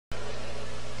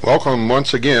Welcome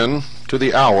once again to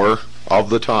the hour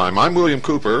of the time. I'm William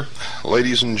Cooper.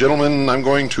 Ladies and gentlemen, I'm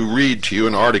going to read to you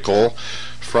an article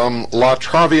from La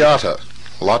Traviata,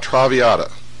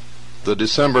 the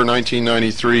December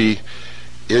 1993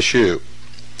 issue.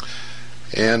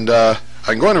 And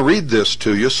I'm going to read this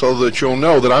to you so that you'll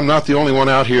know that I'm not the only one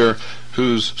out here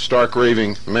who's stark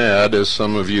raving mad, as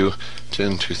some of you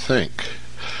tend to think.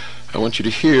 I want you to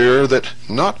hear that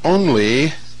not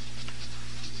only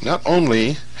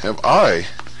have I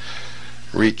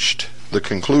reached the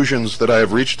conclusions that I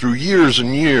have reached through years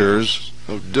and years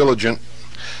of diligent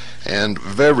and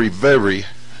very, very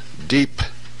deep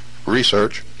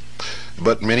research,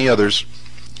 but many others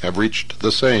have reached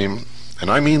the same,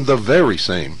 and I mean the very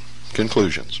same,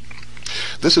 conclusions.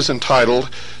 This is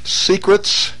entitled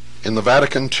Secrets in the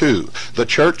Vatican II, the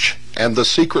Church and the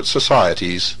Secret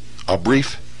Societies, A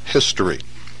Brief History.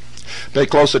 Pay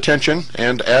close attention,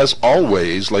 and as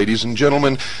always, ladies and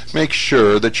gentlemen, make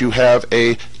sure that you have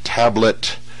a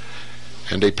tablet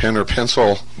and a pen or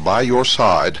pencil by your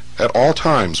side at all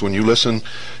times when you listen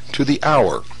to the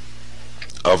hour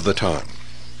of the time.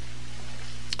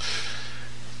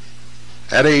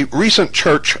 At a recent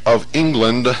Church of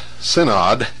England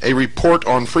synod, a report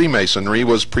on Freemasonry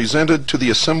was presented to the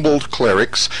assembled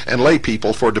clerics and lay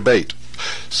people for debate.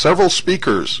 Several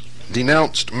speakers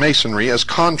denounced Masonry as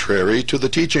contrary to the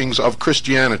teachings of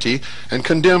Christianity and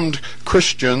condemned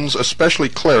Christians, especially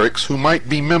clerics, who might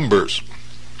be members.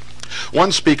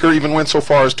 One speaker even went so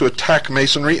far as to attack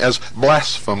Masonry as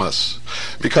blasphemous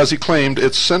because he claimed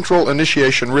its central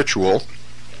initiation ritual,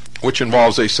 which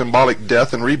involves a symbolic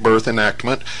death and rebirth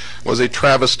enactment, was a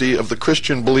travesty of the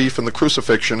Christian belief in the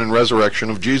crucifixion and resurrection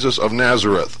of Jesus of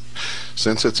Nazareth.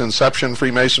 Since its inception,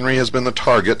 Freemasonry has been the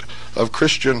target of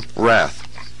Christian wrath.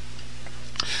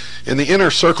 In the inner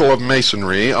circle of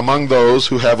Masonry, among those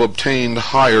who have obtained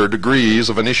higher degrees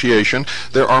of initiation,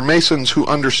 there are Masons who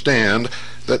understand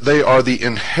that they are the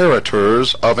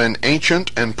inheritors of an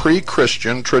ancient and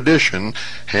pre-Christian tradition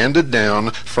handed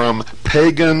down from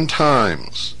pagan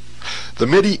times. The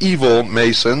medieval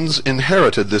Masons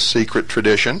inherited this secret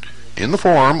tradition in the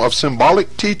form of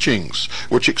symbolic teachings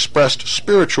which expressed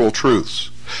spiritual truths.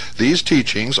 These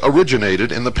teachings originated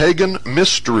in the pagan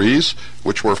mysteries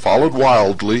which were followed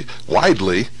widely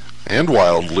in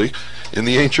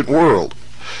the ancient world.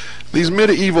 These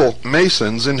medieval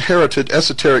Masons inherited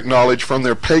esoteric knowledge from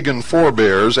their pagan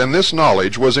forebears, and this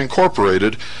knowledge was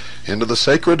incorporated into the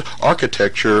sacred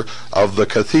architecture of the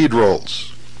cathedrals.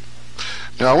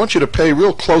 Now, I want you to pay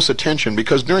real close attention,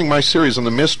 because during my series on the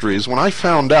mysteries, when I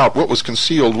found out what was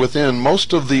concealed within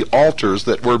most of the altars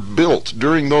that were built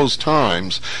during those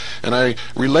times, and I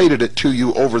related it to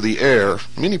you over the air,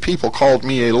 many people called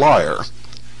me a liar.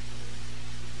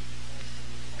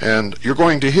 And you're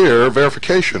going to hear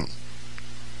verification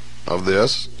of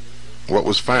this, what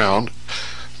was found,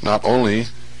 not only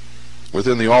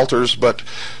within the altars, but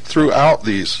throughout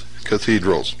these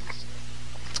cathedrals.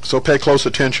 So pay close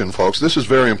attention, folks. This is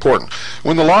very important.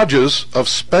 When the lodges of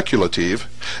speculative,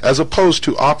 as opposed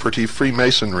to operative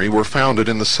Freemasonry, were founded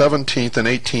in the 17th and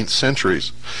 18th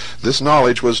centuries, this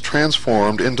knowledge was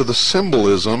transformed into the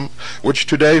symbolism which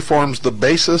today forms the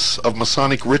basis of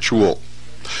Masonic ritual.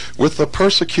 With the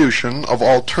persecution of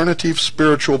alternative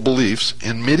spiritual beliefs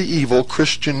in medieval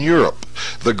Christian Europe,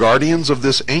 the guardians of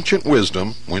this ancient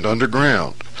wisdom went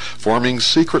underground, forming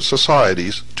secret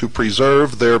societies to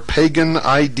preserve their pagan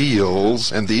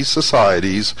ideals, and these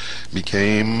societies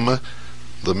became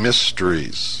the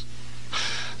mysteries.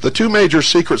 The two major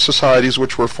secret societies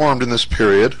which were formed in this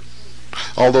period,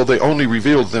 although they only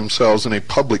revealed themselves in a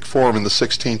public form in the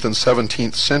 16th and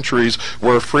 17th centuries,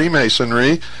 were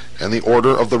Freemasonry and the Order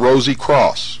of the Rosy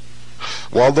Cross.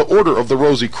 While the Order of the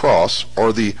Rosy Cross,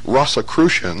 or the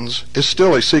Rosicrucians, is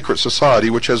still a secret society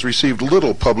which has received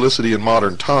little publicity in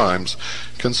modern times,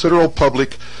 considerable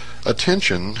public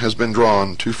attention has been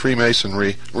drawn to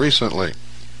Freemasonry recently.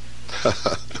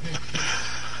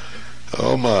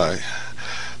 Oh my.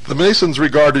 The Masons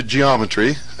regarded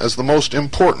geometry as the most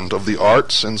important of the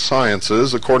arts and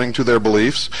sciences. According to their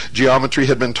beliefs, geometry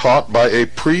had been taught by a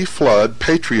pre-flood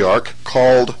patriarch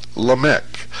called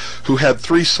Lamech, who had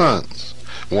 3 sons.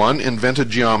 One invented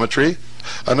geometry,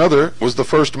 another was the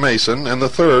first Mason, and the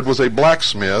third was a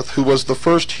blacksmith who was the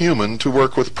first human to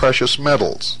work with precious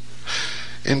metals.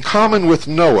 In common with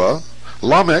Noah,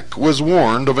 Lamech was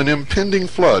warned of an impending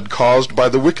flood caused by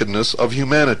the wickedness of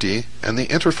humanity and the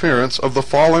interference of the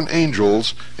fallen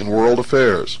angels in world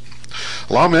affairs.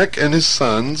 Lamech and his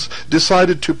sons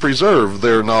decided to preserve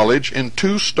their knowledge in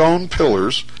 2 stone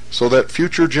pillars so that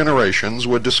future generations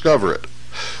would discover it.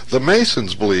 The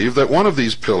Masons believe that one of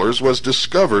these pillars was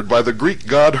discovered by the Greek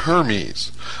god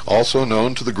Hermes, also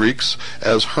known to the Greeks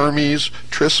as Hermes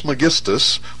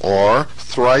Trismegistus, or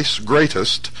thrice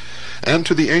greatest, and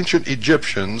to the ancient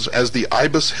Egyptians as the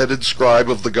ibis-headed scribe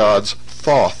of the gods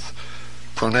Thoth,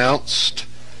 pronounced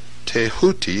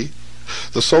Tehuti.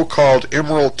 The so-called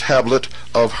Emerald Tablet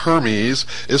of Hermes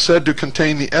is said to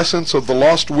contain the essence of the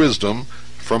lost wisdom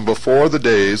from before the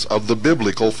days of the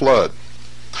biblical flood.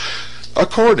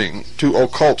 According to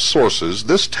occult sources,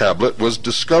 this tablet was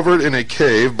discovered in a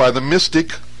cave by the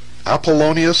mystic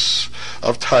Apollonius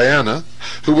of Tyana,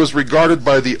 who was regarded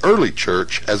by the early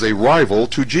church as a rival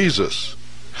to Jesus.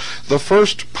 The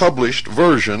first published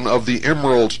version of the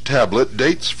Emerald Tablet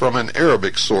dates from an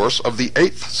Arabic source of the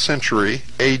 8th century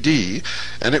A.D.,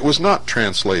 and it was not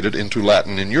translated into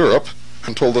Latin in Europe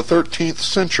until the 13th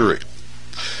century.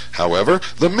 However,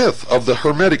 the myth of the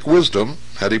Hermetic wisdom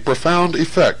had a profound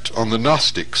effect on the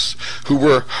Gnostics, who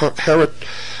were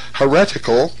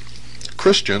heretical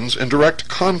Christians in direct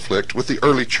conflict with the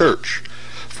early church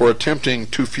for attempting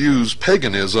to fuse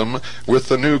paganism with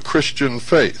the new Christian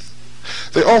faith.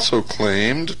 They also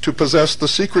claimed to possess the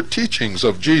secret teachings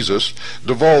of Jesus,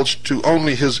 divulged to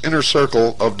only his inner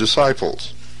circle of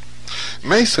disciples.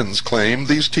 Masons claimed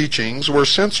these teachings were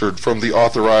censored from the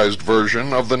authorized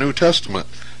version of the New Testament,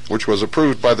 which was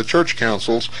approved by the church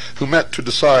councils who met to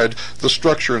decide the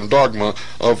structure and dogma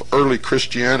of early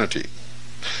Christianity.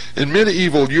 In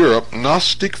medieval Europe,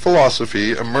 Gnostic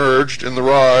philosophy emerged in the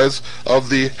rise of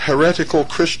the heretical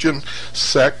Christian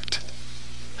sect,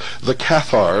 the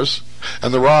Cathars,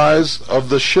 and the rise of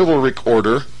the chivalric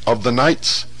order of the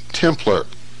Knights Templar.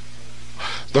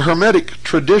 The Hermetic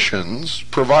traditions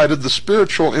provided the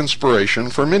spiritual inspiration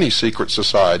for many secret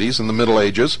societies in the Middle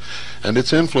Ages, and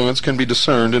its influence can be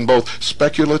discerned in both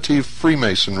speculative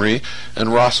Freemasonry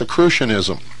and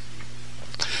Rosicrucianism.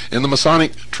 In the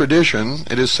Masonic tradition,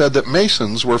 it is said that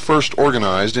Masons were first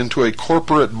organized into a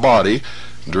corporate body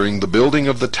during the building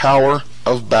of the Tower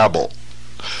of Babel.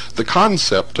 The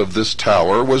concept of this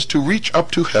tower was to reach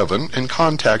up to heaven and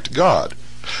contact God,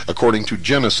 according to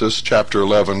Genesis chapter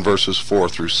 11, verses 4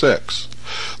 through 6.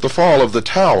 The fall of the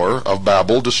Tower of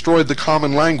Babel destroyed the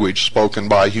common language spoken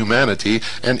by humanity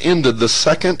and ended the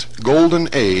second golden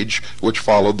age which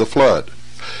followed the flood.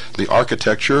 The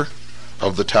architecture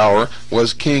of the tower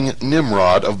was King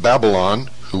Nimrod of Babylon,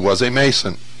 who was a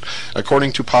Mason.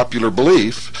 According to popular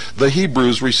belief, the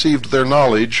Hebrews received their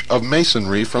knowledge of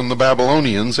masonry from the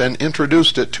Babylonians and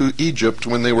introduced it to Egypt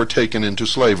when they were taken into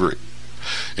slavery.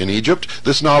 In Egypt,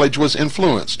 this knowledge was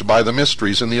influenced by the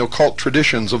mysteries and the occult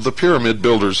traditions of the pyramid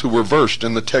builders who were versed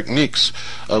in the techniques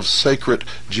of sacred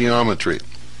geometry.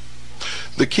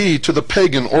 The key to the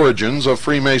pagan origins of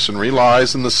Freemasonry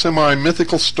lies in the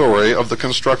semi-mythical story of the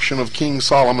construction of King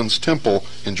Solomon's Temple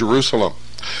in Jerusalem.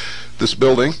 This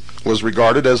building was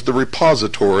regarded as the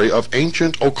repository of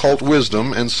ancient occult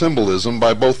wisdom and symbolism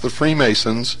by both the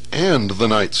Freemasons and the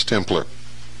Knights Templar.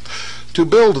 To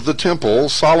build the temple,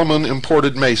 Solomon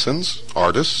imported masons,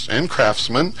 artists, and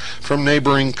craftsmen from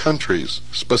neighboring countries.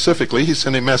 Specifically, he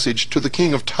sent a message to the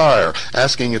king of Tyre,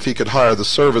 asking if he could hire the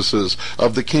services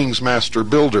of the king's master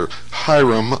builder,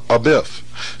 Hiram Abiff,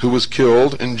 who was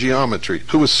skilled in geometry.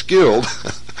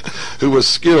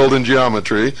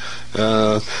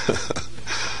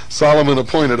 Solomon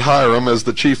appointed Hiram as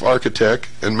the chief architect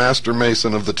and master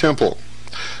mason of the temple.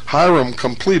 Hiram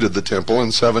completed the temple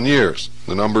in 7 years.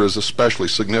 The number is especially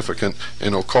significant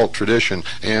in occult tradition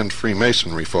and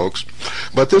Freemasonry, folks.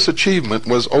 But this achievement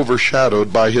was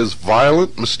overshadowed by his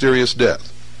violent, mysterious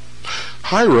death.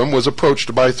 Hiram was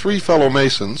approached by 3 fellow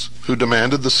masons who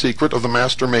demanded the secret of the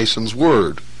master mason's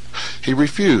word. He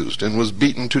refused and was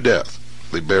beaten to death.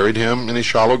 They buried him in a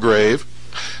shallow grave.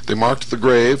 They marked the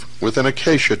grave with an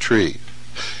acacia tree.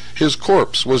 His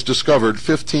corpse was discovered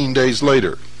 15 days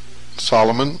later.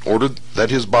 Solomon ordered that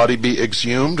his body be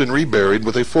exhumed and reburied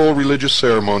with a full religious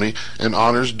ceremony and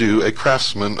honors due a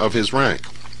craftsman of his rank.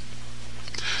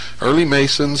 Early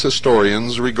Masons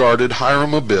historians regarded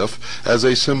Hiram Abiff as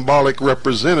a symbolic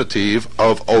representative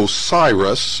of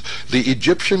Osiris, the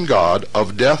Egyptian god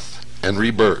of death and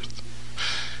rebirth.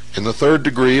 In the 3rd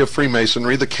degree of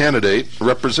Freemasonry, the candidate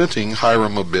representing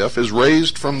Hiram Abiff is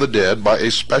raised from the dead by a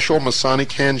special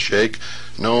Masonic handshake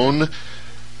known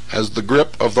as the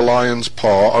grip of the lion's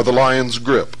paw or the lion's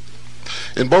grip.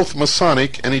 In both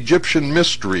Masonic and Egyptian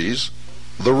mysteries,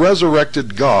 the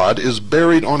resurrected god is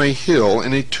buried on a hill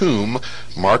in a tomb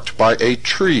marked by a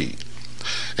tree.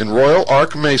 In Royal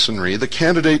Ark Masonry, the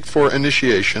candidate for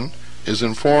initiation is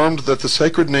informed that the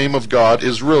sacred name of God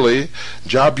is really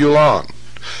Jabulon,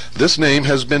 This name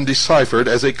has been deciphered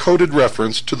as a coded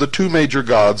reference to the two major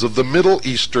gods of the Middle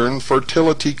Eastern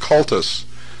fertility cultus,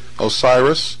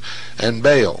 Osiris and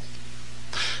Baal,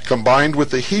 combined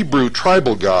with the Hebrew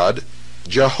tribal god,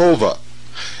 Jehovah.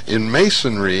 In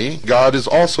Masonry, God is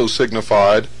also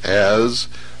signified as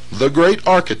the great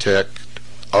architect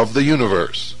of the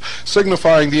universe,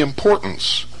 signifying the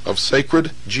importance of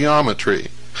sacred geometry,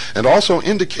 and also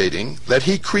indicating that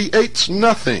he creates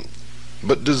nothing,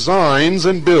 but designs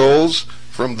and builds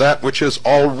from that which has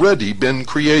already been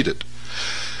created.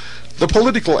 The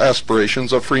political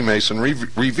aspirations of Freemasonry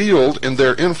revealed in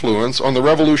their influence on the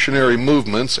revolutionary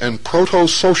movements and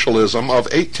proto-socialism of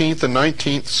 18th and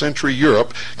 19th century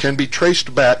Europe can be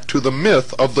traced back to the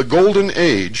myth of the Golden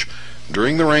Age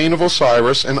during the reign of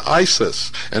Osiris and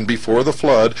Isis, and before the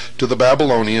flood to the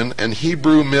Babylonian and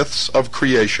Hebrew myths of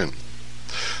creation.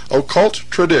 Occult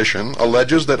tradition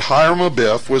alleges that Hiram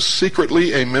Abiff was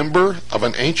secretly a member of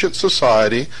an ancient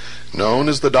society known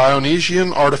as the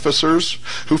Dionysian Artificers,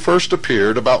 who first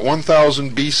appeared about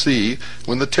 1000 BC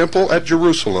when the temple at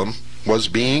Jerusalem was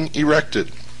being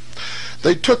erected.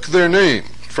 They took their name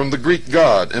from the Greek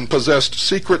god and possessed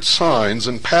secret signs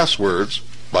and passwords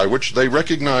by which they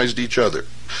recognized each other,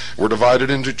 were divided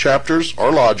into chapters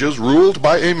or lodges ruled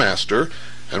by a master,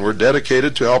 and were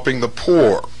dedicated to helping the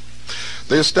poor.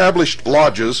 They established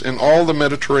lodges in all the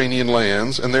Mediterranean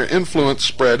lands, and their influence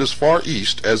spread as far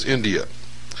east as India.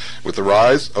 With the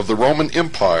rise of the Roman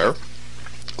Empire,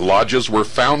 lodges were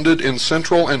founded in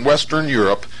Central and Western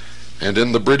Europe and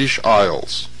in the British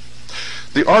Isles.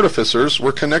 The Artificers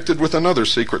were connected with another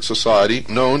secret society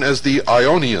known as the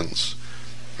Ionians.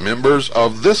 Members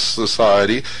of this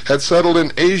society had settled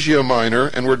in Asia Minor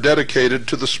and were dedicated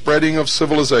to the spreading of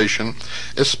civilization,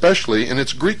 especially in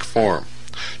its Greek form,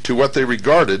 to what they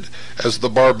regarded as the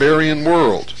barbarian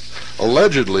world.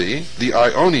 Allegedly, the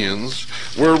Ionians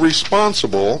were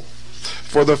responsible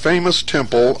for the famous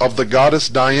temple of the goddess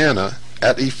Diana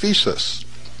at Ephesus.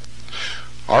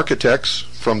 Architects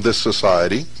from this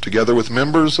society, together with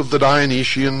members of the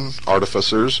Dionysian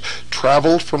Artificers,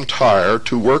 traveled from Tyre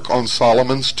to work on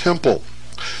Solomon's temple.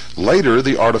 Later,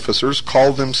 the Artificers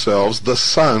called themselves the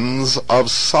Sons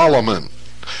of Solomon,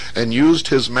 and used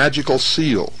his magical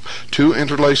seal, two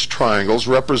interlaced triangles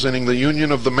representing the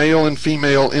union of the male and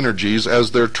female energies,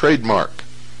 as their trademark.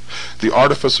 The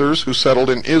Artificers who settled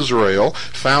in Israel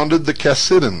founded the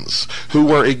Chassidians, who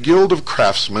were a guild of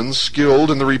craftsmen skilled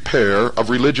in the repair of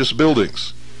religious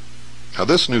buildings. Now,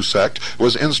 this new sect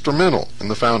was instrumental in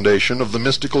the foundation of the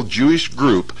mystical Jewish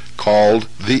group called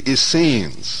the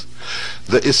Essenes.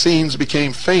 The Essenes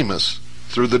became famous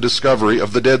through the discovery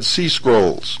of the Dead Sea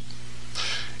Scrolls.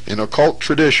 In occult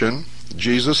tradition,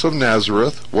 Jesus of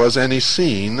Nazareth was an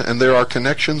Essene, and there are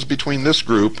connections between this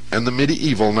group and the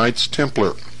medieval Knights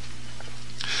Templar.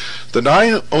 The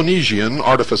Dionysian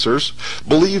Artificers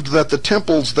believed that the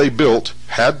temples they built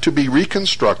had to be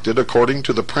reconstructed according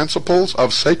to the principles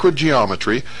of sacred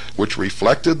geometry, which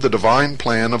reflected the divine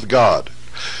plan of God.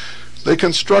 They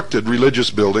constructed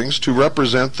religious buildings to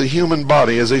represent the human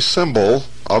body as a symbol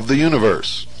of the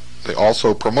universe. They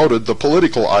also promoted the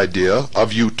political idea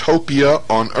of utopia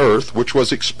on earth, which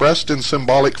was expressed in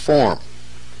symbolic form.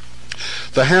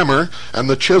 The hammer and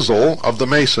the chisel of the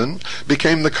mason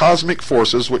became the cosmic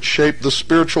forces which shaped the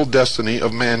spiritual destiny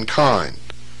of mankind.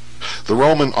 The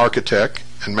Roman architect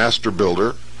and master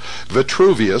builder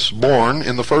Vitruvius, born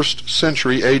in the 1st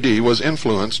century AD, was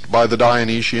influenced by the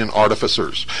Dionysian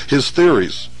Artificers. His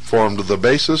theories formed the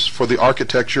basis for the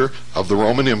architecture of the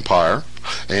Roman Empire,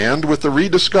 and with the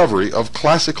rediscovery of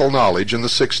classical knowledge in the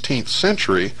 16th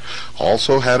century,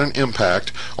 also had an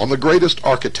impact on the greatest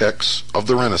architects of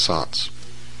the Renaissance.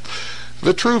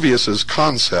 Vitruvius's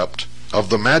concept of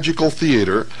the magical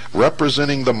theater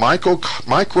representing the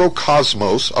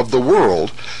microcosmos of the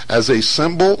world as a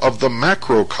symbol of the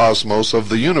macrocosmos of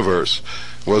the universe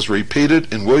was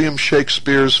repeated in William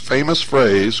Shakespeare's famous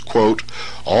phrase, quote,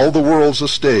 "All the world's a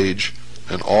stage,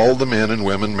 and all the men and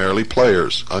women merely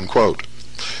players," unquote.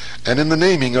 And in the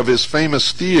naming of his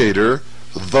famous theater,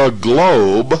 the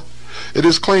Globe, it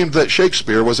is claimed that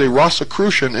Shakespeare was a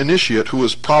Rosicrucian initiate who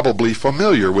was probably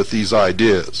familiar with these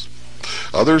ideas.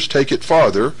 Others take it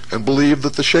farther and believe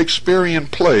that the Shakespearean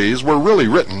plays were really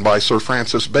written by Sir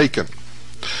Francis Bacon.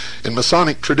 In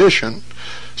Masonic tradition,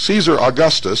 Caesar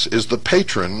Augustus is the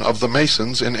patron of the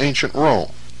Masons in ancient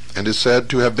Rome, and is said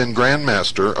to have been Grand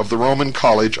Master of the Roman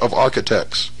College of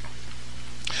Architects.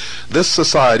 This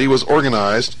society was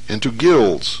organized into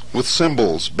guilds with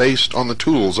symbols based on the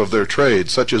tools of their trade,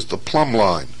 such as the plumb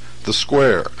line, the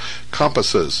square,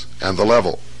 compasses, and the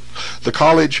level. The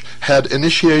college had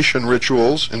initiation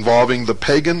rituals involving the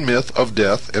pagan myth of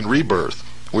death and rebirth,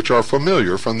 which are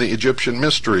familiar from the Egyptian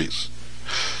mysteries.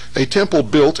 A temple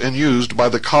built and used by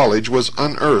the college was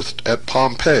unearthed at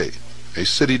Pompeii, a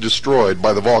city destroyed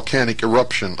by the volcanic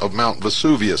eruption of Mount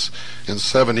Vesuvius in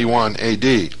 71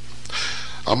 AD.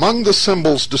 Among the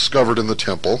symbols discovered in the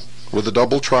temple were the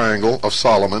double triangle of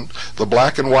Solomon, the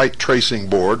black and white tracing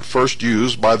board first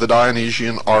used by the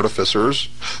Dionysian artificers,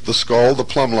 the skull, the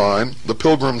plumb line, the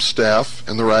pilgrim's staff,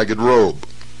 and the ragged robe.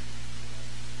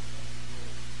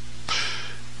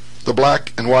 The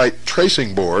black and white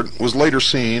tracing board was later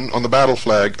seen on the battle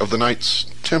flag of the Knights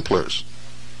Templars,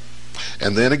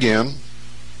 and then again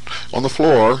on the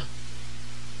floor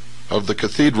of the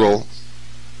cathedral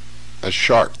as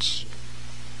charts.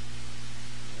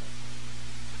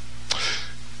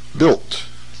 Built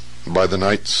by the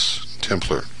Knights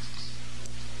Templar.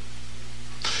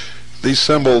 These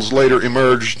symbols later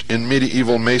emerged in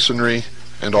medieval masonry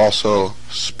and also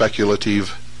speculative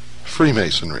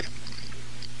Freemasonry.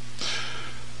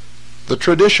 The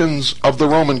traditions of the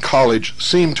Roman college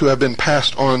seem to have been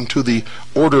passed on to the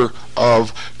order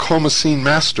of Commacene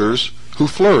masters who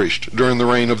flourished during the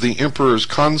reign of the emperors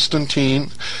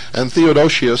Constantine and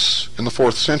Theodosius in the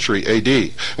 4th century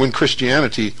AD, when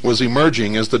Christianity was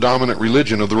emerging as the dominant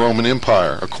religion of the Roman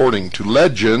Empire. According to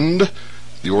legend,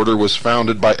 the order was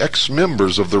founded by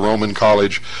ex-members of the Roman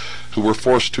college who were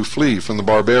forced to flee from the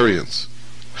barbarians.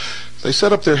 They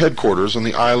set up their headquarters on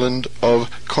the island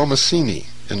of Commacene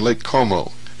in Lake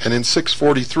Como, and in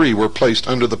 643 were placed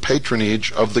under the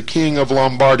patronage of the King of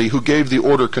Lombardy, who gave the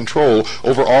order control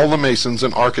over all the masons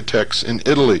and architects in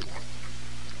Italy.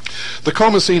 The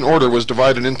Commacene order was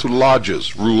divided into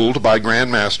lodges ruled by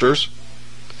grand masters,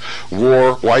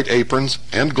 wore white aprons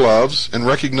and gloves, and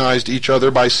recognized each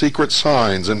other by secret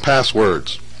signs and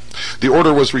passwords. The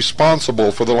order was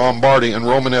responsible for the Lombardy and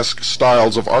Romanesque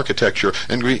styles of architecture,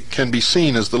 and can be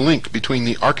seen as the link between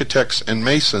the architects and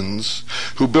masons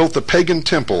who built the pagan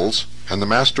temples and the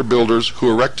master builders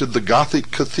who erected the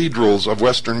Gothic cathedrals of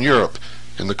Western Europe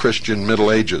in the Christian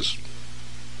Middle Ages.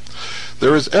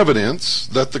 There is evidence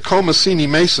that the Commacene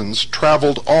Masons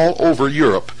traveled all over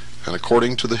Europe, and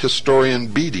according to the historian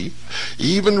Bede,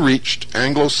 even reached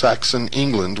Anglo-Saxon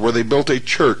England, where they built a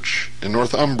church in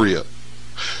Northumbria.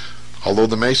 Although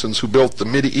the Masons who built the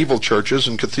medieval churches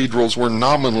and cathedrals were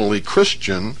nominally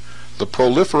Christian, the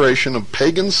proliferation of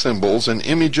pagan symbols and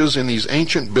images in these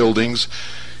ancient buildings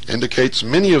indicates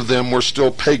many of them were still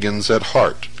pagans at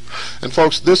heart. And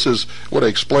folks, this is what I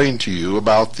explained to you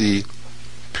about the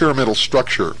pyramidal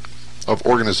structure of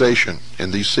organization in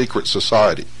these secret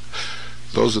society.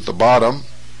 Those at the bottom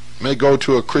may go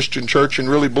to a Christian church and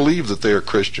really believe that they are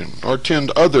Christian, or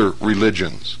attend other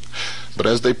religions. But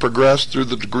as they progress through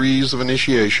the degrees of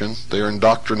initiation, they are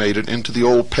indoctrinated into the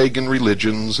old pagan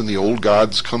religions, and the old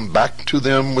gods come back to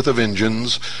them with a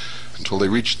vengeance until they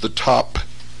reach the top.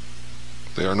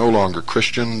 They are no longer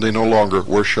Christian. They no longer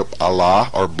worship Allah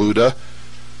or Buddha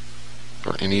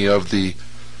or any of the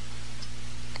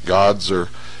gods or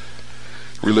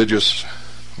religious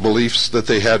beliefs that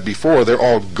they had before. They're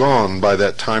all gone by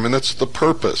that time, and that's the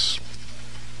purpose.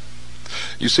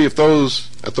 You see, if those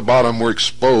at the bottom were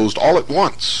exposed all at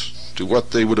once to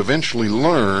what they would eventually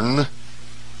learn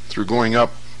through going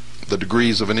up the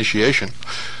degrees of initiation,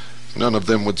 none of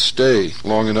them would stay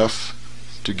long enough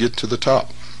to get to the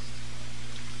top.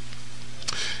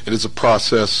 It is a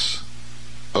process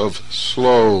of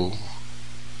slow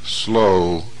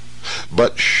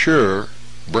but sure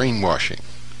brainwashing.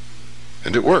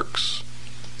 And it works.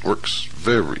 Works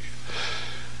very,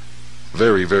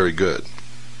 very good.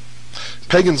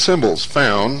 Pagan symbols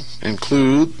found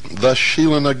include the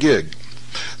Sheela-na-gig.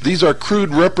 These are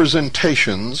crude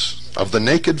representations of the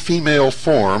naked female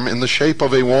form in the shape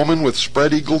of a woman with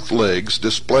spread-eagled legs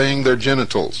displaying their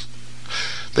genitals.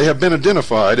 They have been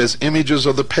identified as images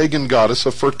of the pagan goddess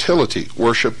of fertility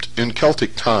worshipped in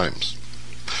Celtic times.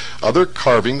 Other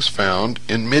carvings found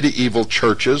in medieval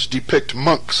churches depict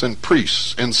monks and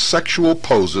priests in sexual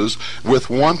poses with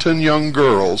wanton young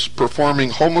girls performing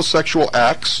homosexual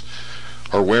acts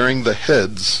or wearing the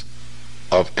heads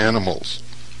of animals.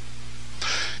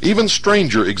 Even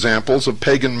stranger examples of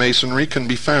pagan masonry can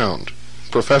be found.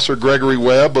 Professor Gregory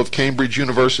Webb of Cambridge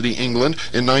University, England,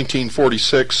 in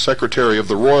 1946 Secretary of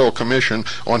the Royal Commission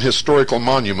on Historical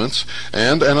Monuments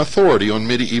and an authority on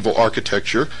medieval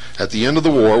architecture, at the end of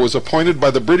the war was appointed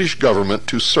by the British government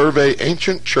to survey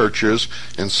ancient churches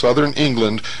in southern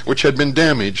England which had been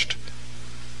damaged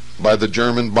by the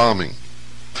German bombing.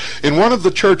 In one of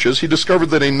the churches, he discovered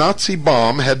that a Nazi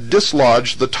bomb had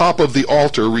dislodged the top of the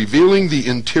altar, revealing the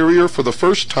interior for the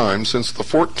first time since the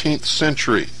 14th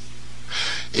century.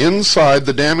 Inside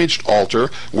the damaged altar,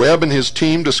 Webb and his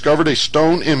team discovered a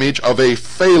stone image of a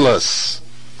phallus,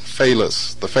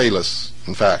 the phallus,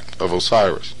 in fact, of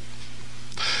Osiris,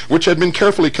 which had been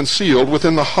carefully concealed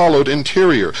within the hollowed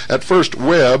interior. At first,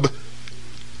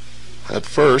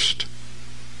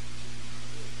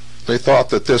 they thought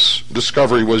that this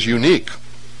discovery was unique,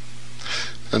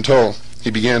 until he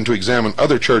began to examine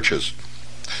other churches.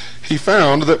 He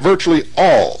found that virtually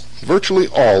all,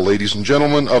 ladies and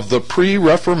gentlemen, of the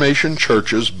pre-Reformation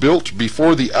churches built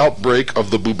before the outbreak of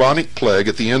the bubonic plague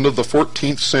at the end of the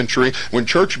 14th century, when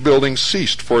church building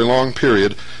ceased for a long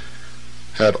period,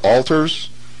 had altars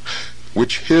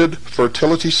which hid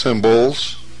fertility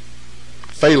symbols,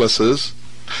 phalluses,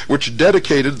 which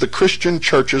dedicated the Christian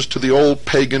churches to the old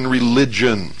pagan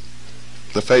religion,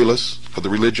 the phallus of the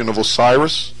religion of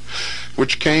Osiris,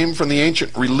 which came from the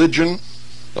ancient religion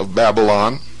of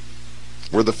Babylon,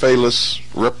 where the phallus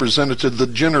represented the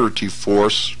generative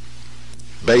force,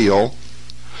 Baal,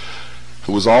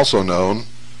 who was also known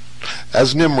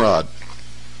as Nimrod.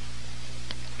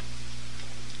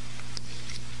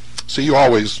 So you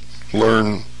always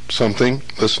learn something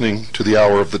listening to the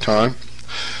Hour of the Time.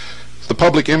 The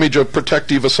public image of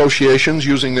protective associations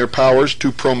using their powers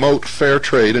to promote fair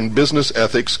trade and business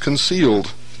ethics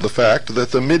concealed the fact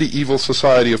that the medieval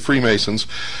society of Freemasons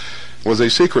was a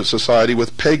secret society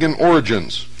with pagan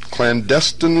origins,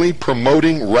 clandestinely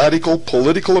promoting radical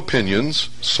political opinions,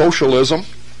 socialism.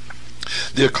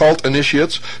 The occult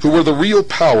initiates, who were the real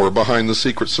power behind the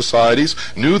secret societies,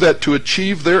 knew that to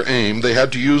achieve their aim they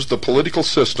had to use the political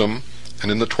system,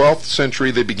 and in the 12th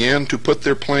century they began to put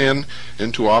their plan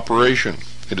into operation.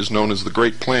 It is known as the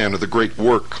Great Plan or the Great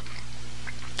Work.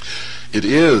 It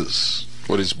is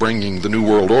what is bringing the New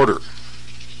World Order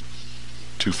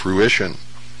to fruition,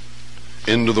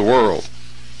 into the world.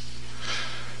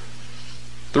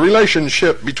 The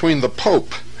relationship between the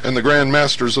Pope and the Grand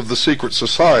Masters of the secret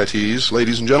societies,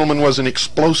 ladies and gentlemen, was an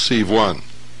explosive one.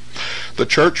 The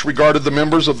Church regarded the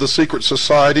members of the secret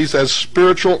societies as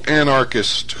spiritual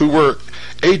anarchists who were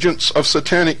agents of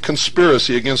satanic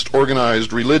conspiracy against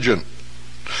organized religion.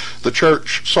 The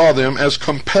Church saw them as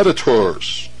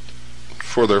competitors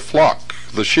for their flock,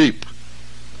 the sheep.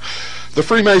 The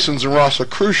Freemasons and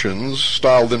Rosicrucians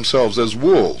styled themselves as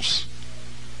wolves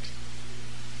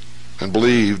and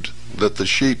believed that the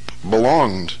sheep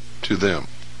belonged to them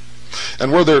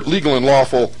and were their legal and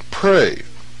lawful prey.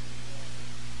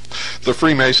 The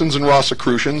Freemasons and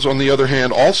Rosicrucians, on the other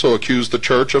hand, also accused the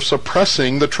Church of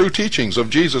suppressing the true teachings of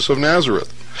Jesus of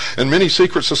Nazareth. And many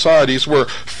secret societies were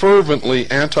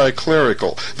fervently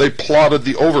anti-clerical. They plotted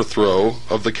the overthrow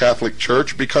of the Catholic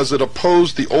Church because it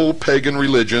opposed the old pagan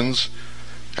religions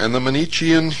and the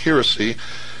Manichaean heresy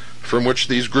from which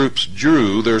these groups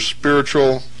drew their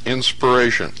spiritual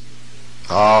inspiration.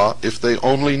 Ah, if they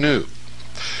only knew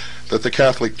that the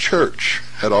Catholic Church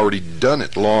had already done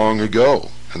it long ago,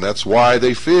 and that's why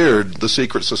they feared the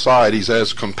secret societies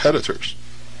as competitors.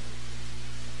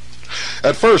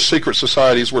 At first, secret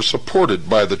societies were supported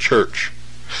by the Church.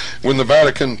 When the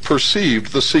Vatican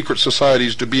perceived the secret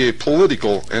societies to be a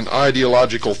political and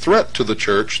ideological threat to the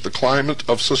Church, the climate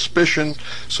of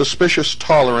suspicious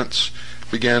tolerance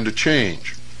began to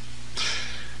change,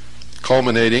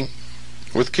 culminating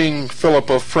with King Philip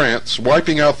of France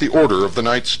wiping out the order of the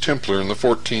Knights Templar in the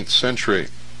 14th century.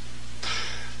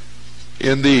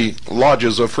 In the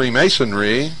lodges of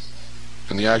Freemasonry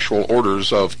and the actual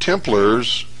orders of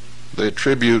Templars, they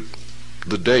attribute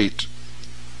the date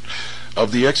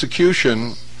of the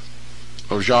execution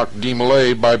of Jacques de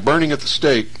Molay by burning at the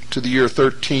stake to the year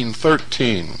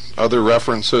 1313. Other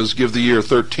references give the year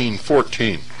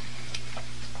 1314.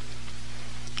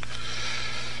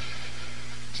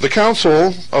 The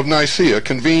Council of Nicaea,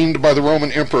 convened by the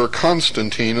Roman Emperor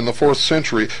Constantine in the 4th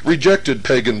century, rejected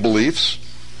pagan beliefs,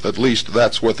 at least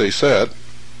that's what they said,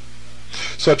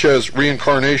 such as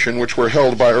reincarnation, which were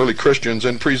held by early Christians,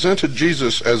 and presented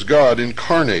Jesus as God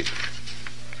incarnate,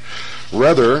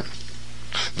 rather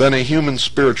than a human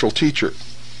spiritual teacher.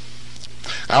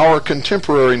 Our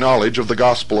contemporary knowledge of the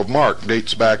Gospel of Mark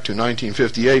dates back to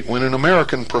 1958, when an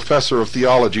American professor of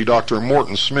theology, Dr.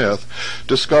 Morton Smith,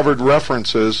 discovered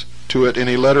references to it in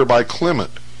a letter by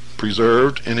Clement,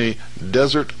 preserved in a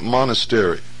desert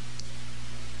monastery.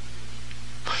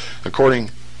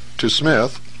 According to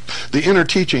Smith, The inner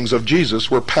teachings of Jesus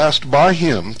were passed by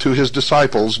him to his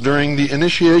disciples during the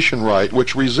initiation rite,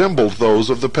 which resembled those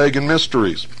of the pagan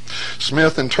mysteries.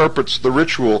 Smith interprets the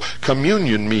ritual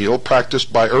communion meal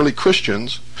practiced by early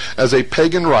Christians as a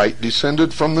pagan rite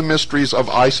descended from the mysteries of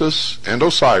Isis and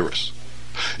Osiris.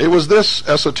 It was this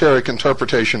esoteric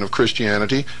interpretation of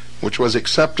Christianity which was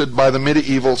accepted by the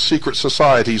medieval secret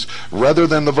societies rather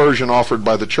than the version offered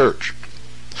by the Church.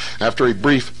 After a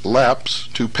brief lapse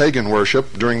to pagan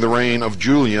worship during the reign of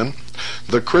Julian,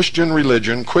 the Christian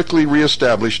religion quickly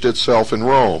reestablished itself in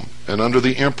Rome, and under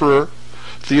the Emperor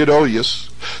Theodosius,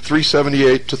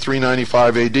 378 to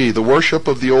 395 AD, the worship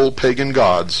of the old pagan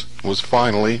gods was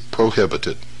finally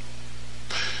prohibited.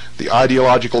 The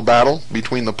ideological battle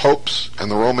between the popes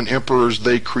and the Roman emperors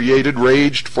they created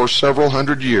raged for several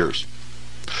hundred years.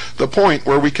 The point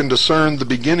where we can discern the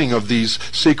beginning of these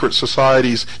secret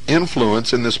societies'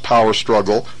 influence in this power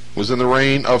struggle was in the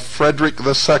reign of Frederick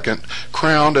II,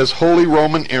 crowned as Holy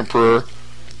Roman Emperor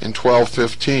in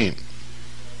 1215.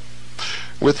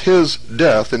 With his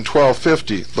death in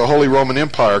 1250, the Holy Roman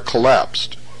Empire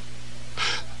collapsed.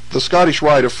 The Scottish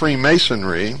Rite of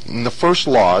Freemasonry, in the first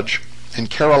lodge in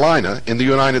Carolina in the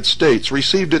United States,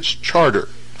 received its charter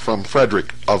from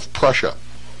Frederick of Prussia.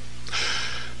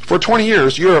 For 20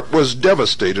 years, Europe was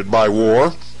devastated by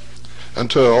war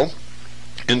until,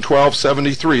 in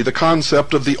 1273, the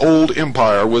concept of the old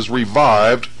empire was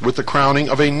revived with the crowning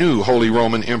of a new Holy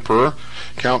Roman Emperor,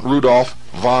 Count Rudolf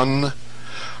von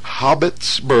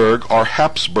Habsburg,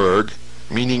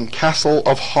 meaning Castle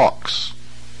of Hawks,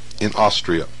 in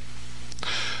Austria.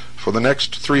 For the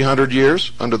next 300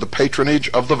 years, under the patronage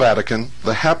of the Vatican,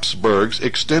 the Habsburgs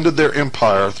extended their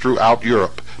empire throughout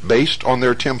Europe, based on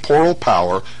their temporal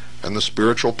power and the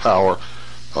spiritual power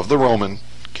of the Roman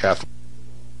Catholic.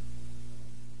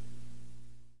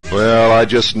 Well, I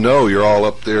just know you're all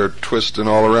up there twisting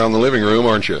all around the living room,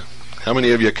 aren't you? How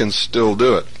many of you can still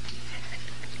do it?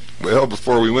 Well,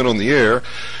 before we went on the air,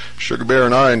 Sugar Bear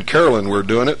and I and Carolyn were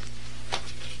doing it.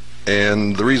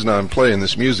 And the reason I'm playing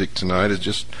this music tonight is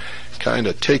just kind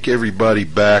of take everybody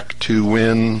back to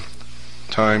when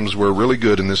times were really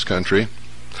good in this country.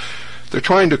 They're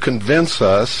trying to convince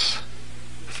us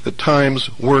that times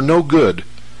were no good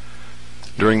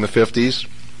during the 50s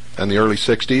and the early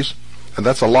 60s, and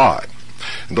that's a lie.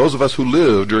 And those of us who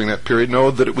lived during that period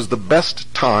know that it was the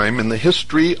best time in the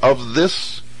history of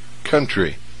this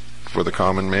country for the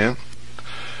common man.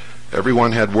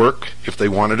 Everyone had work if they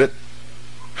wanted it.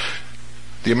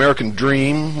 The American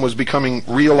dream was becoming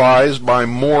realized by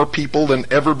more people than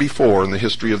ever before in the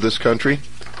history of this country.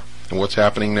 And what's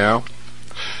happening now?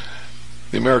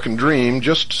 The American dream,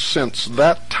 just since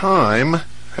that time,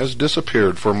 has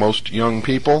disappeared for most young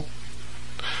people,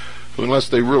 who, unless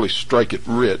they really strike it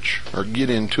rich or get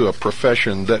into a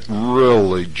profession that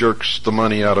really jerks the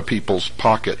money out of people's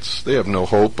pockets, they have no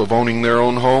hope of owning their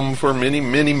own home for many,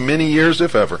 many, many years,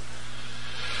 if ever.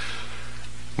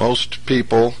 Most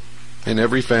people in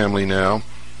every family now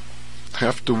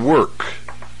have to work,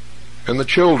 and the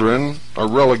children are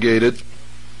relegated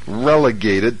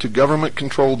to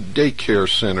government-controlled daycare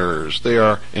centers. They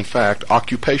are, in fact,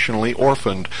 occupationally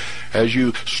orphaned as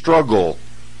you struggle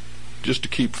just to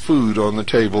keep food on the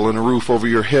table and a roof over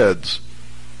your heads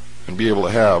and be able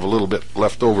to have a little bit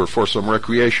left over for some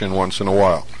recreation once in a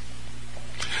while.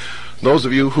 Those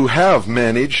of you who have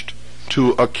managed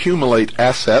to accumulate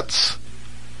assets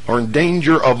are in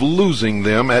danger of losing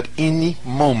them at any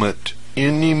moment.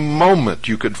 Any moment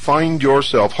you could find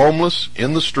yourself homeless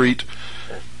in the street,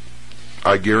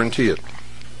 I guarantee it.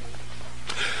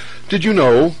 Did you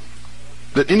know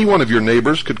that any one of your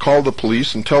neighbors could call the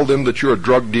police and tell them that you're a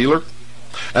drug dealer,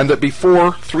 and that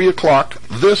before 3 o'clock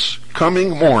this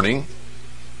coming morning,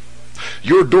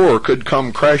 your door could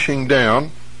come crashing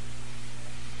down,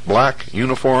 black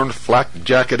uniformed,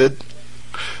 flak-jacketed,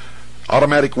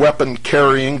 automatic weapon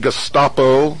carrying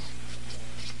Gestapo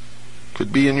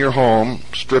could be in your home,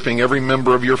 stripping every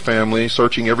member of your family,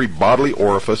 searching every bodily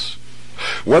orifice.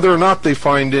 Whether or not they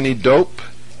find any dope,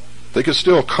 they could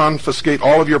still confiscate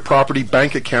all of your property,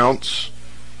 bank accounts,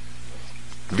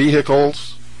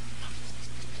 vehicles,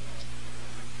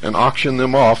 and auction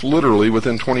them off literally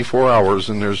within 24 hours,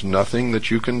 and there's nothing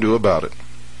that you can do about it.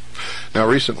 Now,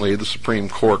 recently, the Supreme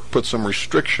Court put some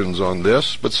restrictions on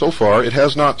this, but so far it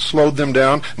has not slowed them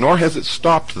down, nor has it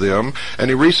stopped them,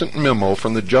 and a recent memo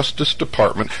from the Justice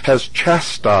Department has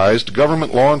chastised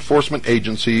government law enforcement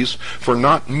agencies for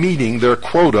not meeting their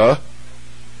quota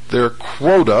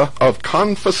of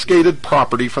confiscated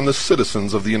property from the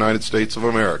citizens of the United States of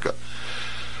America.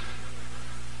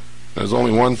 There's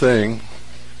only one thing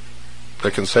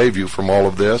that can save you from all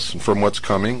of this and from what's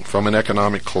coming, from an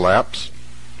economic collapse,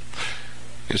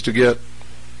 is to get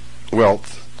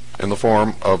wealth in the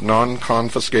form of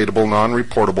non-confiscatable,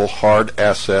 non-reportable hard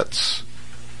assets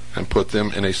and put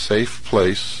them in a safe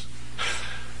place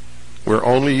where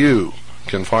only you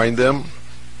can find them,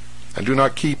 and do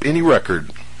not keep any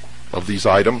record of these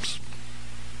items,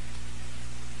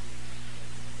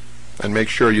 and make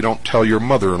sure you don't tell your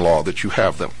mother-in-law that you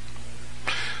have them.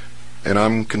 And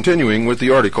I'm continuing with the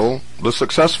article. The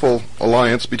successful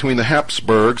alliance between the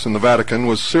Habsburgs and the Vatican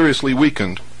was seriously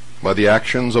weakened by the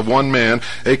actions of one man,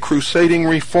 a crusading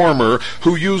reformer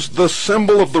who used the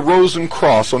symbol of the Rose and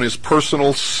Cross on his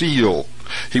personal seal.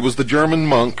 He was the German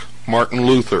monk Martin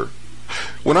Luther.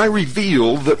 When I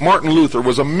revealed that Martin Luther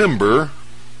was a member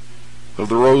of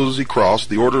the Rosy Cross,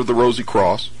 the Order of the Rosy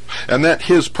Cross, and that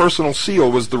his personal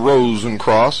seal was the Rose and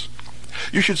Cross,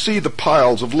 you should see the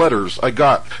piles of letters I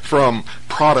got from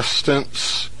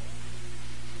Protestants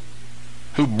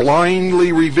who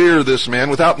blindly revere this man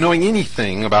without knowing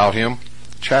anything about him,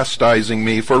 chastising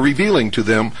me for revealing to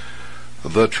them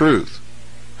the truth.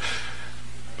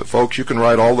 But folks, you can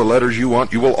write all the letters you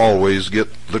want. You will always get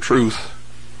the truth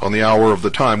on the hour of the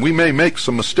time. We may make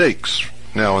some mistakes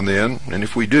now and then, and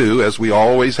if we do, as we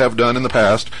always have done in the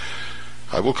past,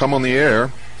 I will come on the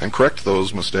air and correct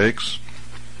those mistakes.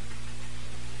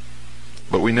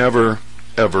 But we never,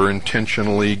 ever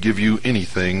intentionally give you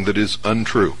anything that is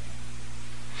untrue.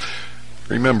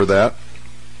 Remember that.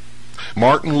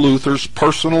 Martin Luther's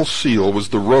personal seal was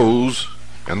the Rose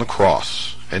and the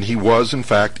Cross, and he was, in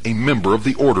fact, a member of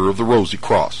the Order of the Rosy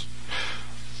Cross.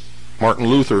 Martin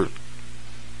Luther,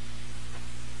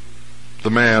 the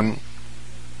man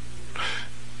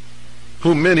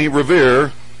whom many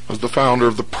revere, was the founder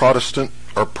of the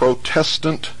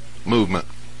Protestant movement.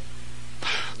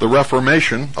 The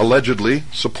Reformation, allegedly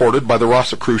supported by the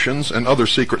Rosicrucians and other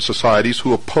secret societies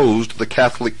who opposed the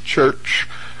Catholic Church,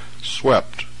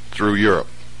 swept through Europe.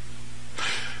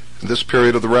 This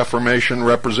period of the Reformation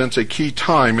represents a key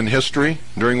time in history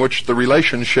during which the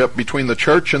relationship between the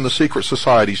Church and the secret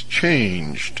societies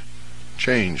changed.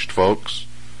 Changed, folks.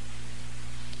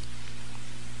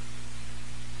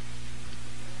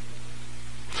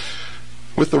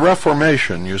 With the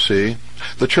Reformation, you see,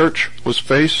 the Church was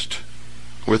faced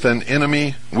with an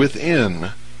enemy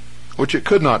within, which it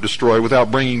could not destroy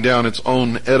without bringing down its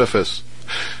own edifice.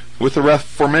 With the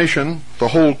Reformation, the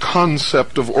whole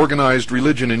concept of organized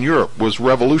religion in Europe was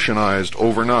revolutionized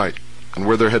overnight. And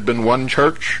where there had been one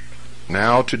church,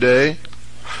 now today,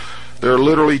 there are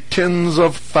literally tens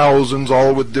of thousands,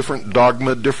 all with different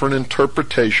dogma, different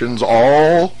interpretations,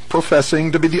 all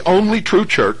professing to be the only true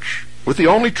church, with the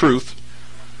only truth,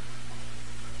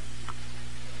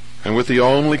 and with the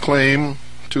only claim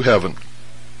to heaven.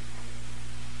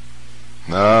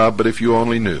 But if you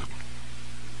only knew.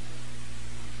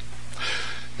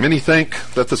 Many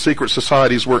think that the secret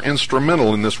societies were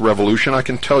instrumental in this revolution. I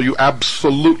can tell you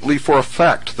absolutely for a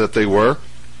fact that they were.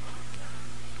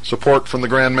 Support from the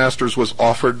Grand Masters was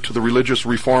offered to the religious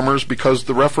reformers because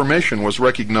the Reformation was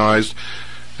recognized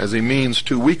as a means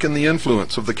to weaken the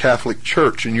influence of the Catholic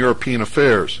Church in European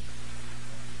affairs.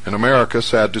 In America,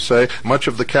 sad to say, much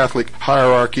of the Catholic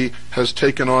hierarchy has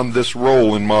taken on this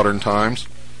role in modern times.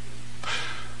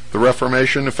 The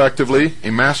Reformation effectively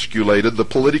emasculated the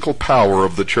political power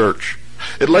of the Church.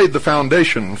 It laid the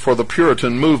foundation for the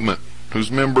Puritan movement,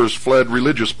 whose members fled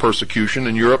religious persecution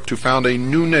in Europe to found a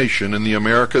new nation in the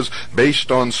Americas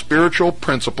based on spiritual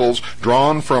principles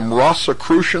drawn from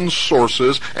Rosicrucian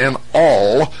sources, and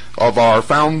all of our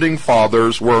founding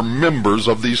fathers were members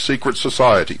of these secret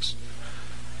societies.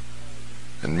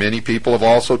 And many people have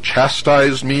also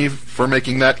chastised me for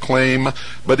making that claim,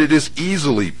 but it is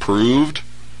easily proved.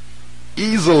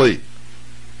 Easily.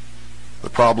 The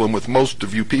problem with most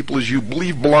of you people is you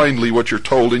believe blindly what you're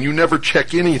told, and you never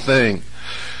check anything.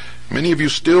 Many of you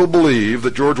still believe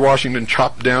that George Washington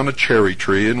chopped down a cherry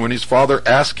tree, and when his father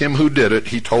asked him who did it,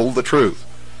 he told the truth.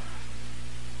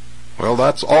 Well,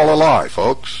 that's all a lie,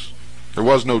 folks. There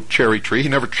was no cherry tree. He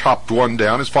never chopped one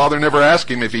down. His father never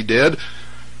asked him if he did.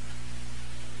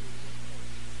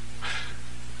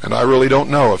 And I really don't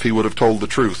know if he would have told the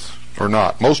truth or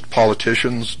not. Most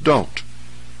politicians don't.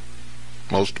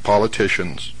 Most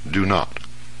politicians do not.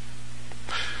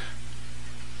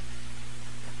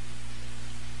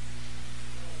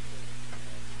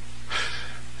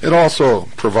 It also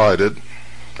provided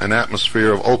an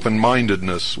atmosphere of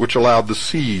open-mindedness which allowed the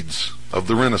seeds of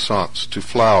the Renaissance to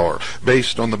flower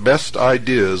based on the best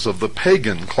ideas of the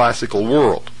pagan classical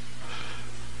world.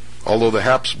 Although the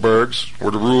Habsburgs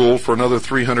were to rule for another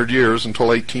 300 years until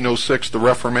 1806, the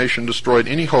Reformation destroyed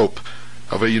any hope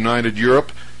of a united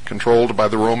Europe controlled by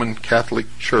the Roman Catholic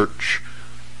Church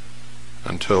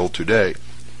until today.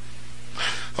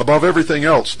 Above everything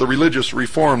else, the religious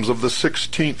reforms of the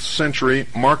 16th century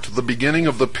marked the beginning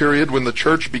of the period when the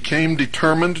Church became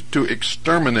determined to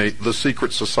exterminate the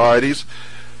secret societies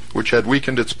which had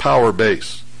weakened its power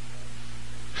base.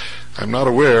 I'm not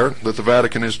aware that the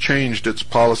Vatican has changed its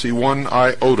policy one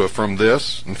iota from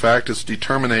this. In fact, its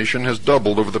determination has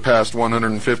doubled over the past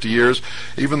 150 years,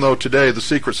 even though today the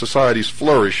secret societies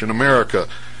flourish in America,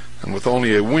 and with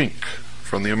only a wink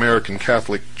from the American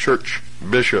Catholic Church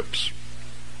bishops.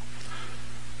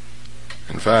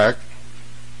 In fact,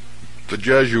 the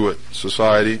Jesuit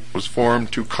Society was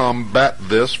formed to combat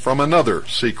this from another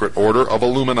secret order of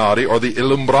Illuminati, or the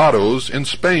Ilumbrados, in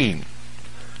Spain.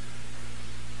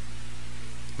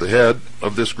 The head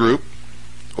of this group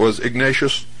was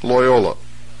Ignatius Loyola,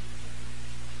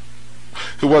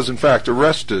 who was in fact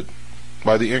arrested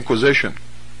by the Inquisition.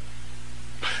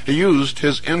 He used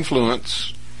his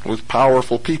influence with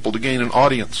powerful people to gain an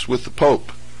audience with the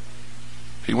Pope.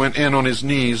 He went in on his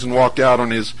knees and walked out on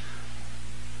his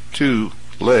 2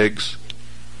 legs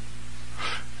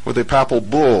with a papal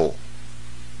bull,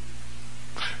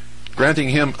 granting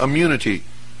him immunity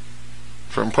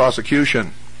from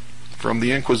prosecution, from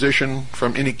the Inquisition,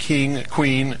 from any king,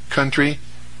 queen, country,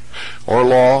 or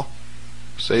law,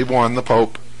 save one, the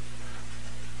Pope.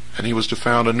 And he was to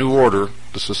found a new order,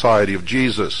 the Society of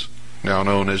Jesus, now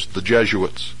known as the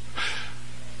Jesuits.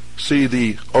 See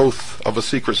the Oath of a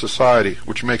Secret Society,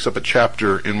 which makes up a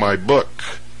chapter in my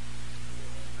book,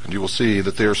 and you will see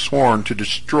that they are sworn to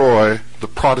destroy the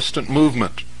Protestant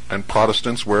movement and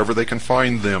Protestants wherever they can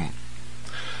find them.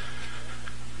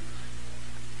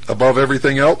 Above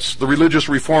everything else, the religious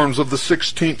reforms of the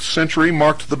 16th century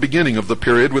marked the beginning of the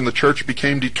period when the Church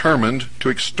became determined to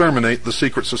exterminate the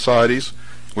secret societies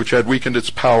which had weakened its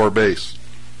power base.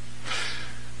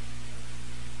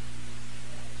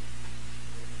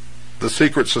 The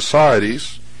secret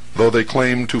societies, though they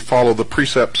claim to follow the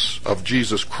precepts of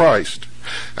Jesus Christ,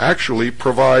 actually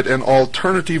provide an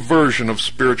alternative version of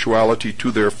spirituality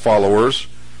to their followers.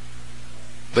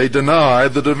 They deny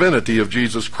the divinity of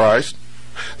Jesus Christ.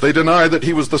 They deny that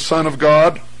he was the Son of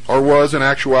God, or was in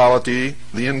actuality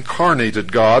the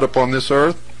incarnated God upon this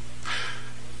earth,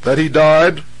 that he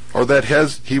died, or that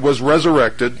he was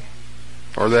resurrected,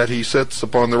 or that he sits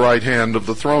upon the right hand of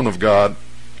the throne of God.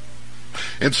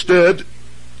 Instead,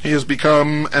 he has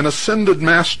become an ascended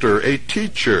master, a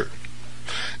teacher,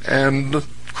 and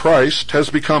Christ has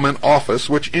become an office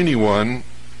which anyone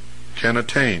can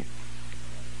attain.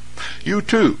 You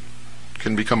too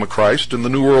can become a Christ in the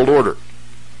New World Order.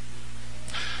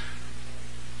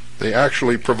 They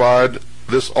actually provide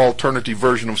this alternative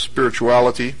version of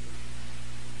spirituality,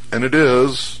 and it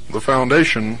is the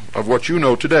foundation of what you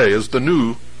know today as the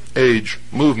New Age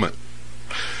movement.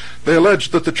 They allege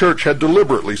that the Church had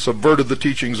deliberately subverted the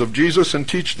teachings of Jesus and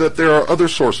teach that there are other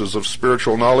sources of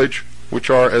spiritual knowledge which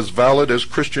are as valid as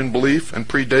Christian belief and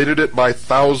predated it by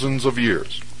thousands of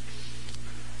years.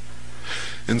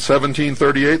 In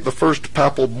 1738, the first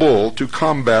papal bull to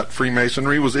combat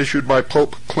Freemasonry was issued by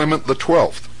Pope Clement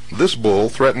XII. This bull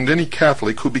threatened any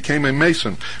Catholic who became a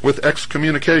Mason with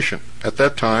excommunication, at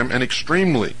that time an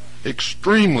extremely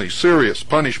serious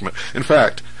punishment. In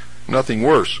fact, nothing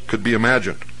worse could be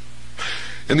imagined.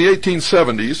 In the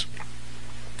 1870s,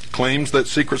 claims that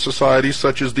secret societies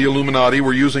such as the Illuminati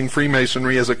were using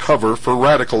Freemasonry as a cover for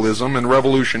radicalism and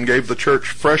revolution gave the Church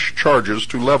fresh charges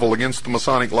to level against the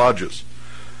Masonic lodges.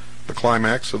 The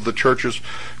climax of the Church's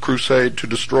crusade to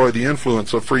destroy the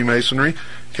influence of Freemasonry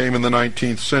came in the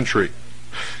 19th century.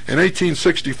 In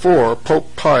 1864,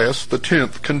 Pope Pius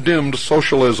X condemned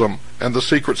socialism and the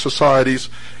secret societies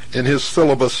in his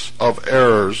Syllabus of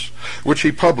Errors, which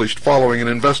he published following an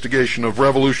investigation of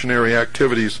revolutionary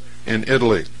activities in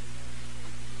Italy.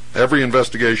 Every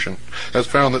investigation has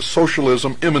found that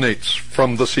socialism emanates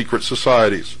from the secret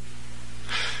societies.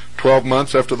 12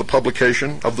 months after the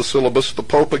publication of the syllabus, the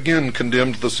Pope again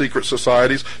condemned the secret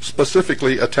societies,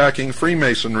 specifically attacking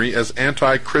Freemasonry as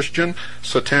anti-Christian,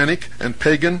 satanic, and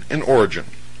pagan in origin.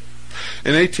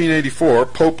 In 1884,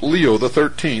 Pope Leo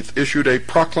XIII issued a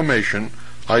proclamation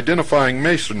identifying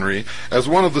Masonry as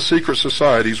one of the secret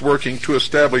societies working to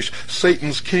establish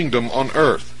Satan's kingdom on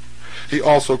earth. He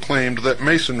also claimed that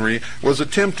Masonry was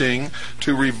attempting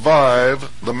to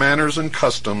revive the manners and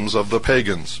customs of the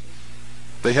pagans.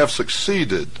 They have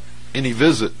succeeded. Any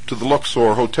visit to the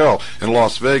Luxor Hotel in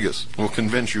Las Vegas will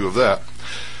convince you of that.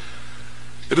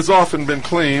 It has often been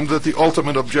claimed that the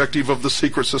ultimate objective of the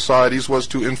secret societies was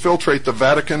to infiltrate the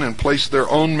Vatican and place their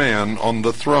own man on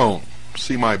the throne.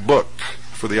 See my book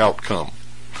for the outcome.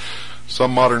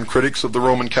 Some modern critics of the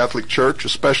Roman Catholic Church,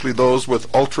 especially those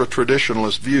with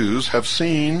ultra-traditionalist views, have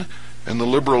seen in the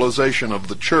liberalization of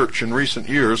the Church in recent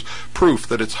years proof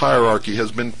that its hierarchy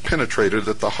has been penetrated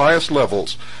at the highest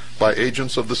levels by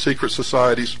agents of the secret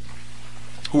societies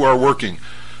who are working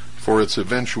for its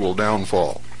eventual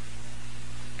downfall.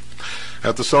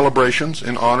 At the celebrations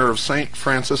in honor of St.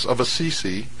 Francis of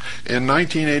Assisi in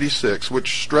 1986,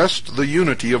 which stressed the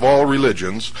unity of all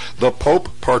religions, the Pope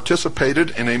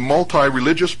participated in a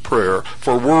multi-religious prayer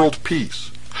for world peace.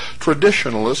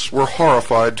 Traditionalists were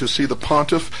horrified to see the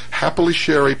pontiff happily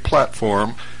share a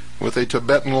platform with a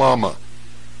Tibetan Lama,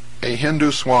 a Hindu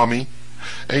Swami,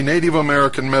 a Native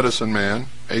American medicine man,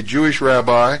 a Jewish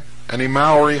rabbi, and a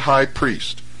Maori high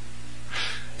priest.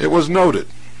 It was noted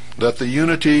that the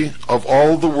unity of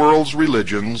all the world's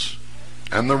religions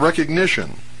and the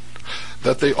recognition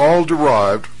that they all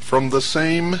derived from the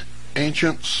same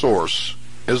ancient source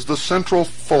is the central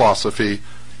philosophy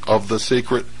of the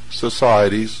secret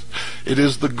societies. It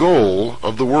is the goal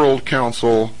of the World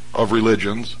Council of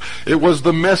Religions. It was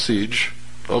the message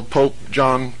of Pope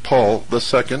John Paul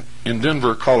II in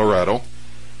Denver, Colorado.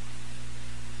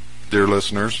 Dear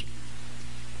listeners,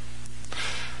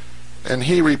 and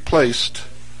he replaced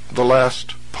the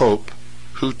last pope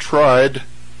who tried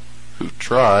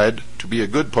to be a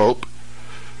good pope.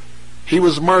 He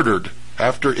was murdered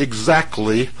after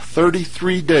exactly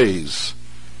 33 days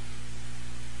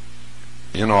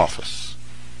in office.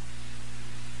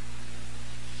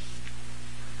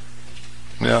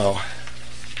 Now,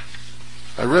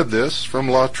 I read this from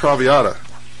La Traviata.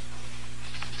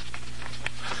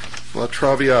 La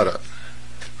Traviata,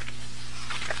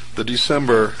 the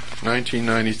December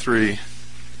 1993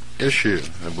 issue,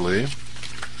 I believe.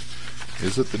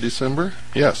 Is it the December?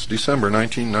 Yes, December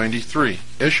 1993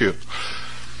 issue.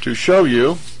 To show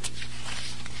you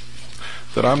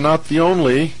that I'm not the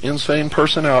only insane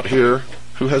person out here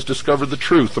who has discovered the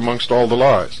truth amongst all the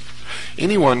lies.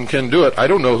 Anyone can do it. I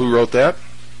don't know who wrote that.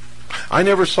 I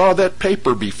never saw that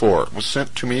paper before. It was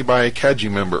sent to me by a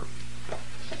Kaji member.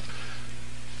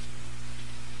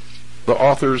 The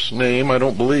author's name, I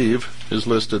don't believe, is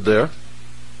listed there.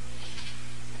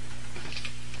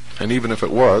 And even if it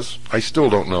was, I still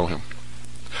don't know him.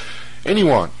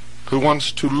 Anyone who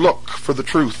wants to look for the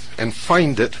truth and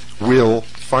find it will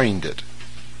find it.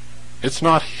 It's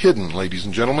not hidden, ladies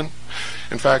and gentlemen.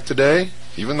 In fact, today,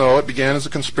 even though it began as a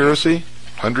conspiracy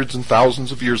hundreds and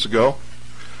thousands of years ago,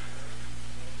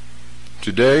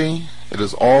 today it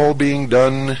is all being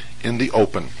done in the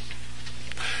open.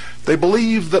 They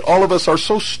believe that all of us are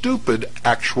so stupid,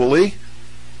 actually,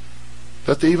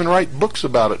 that they even write books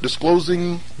about it,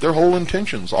 disclosing their whole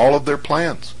intentions, all of their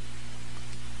plans,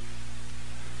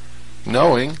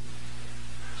 knowing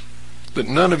that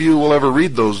none of you will ever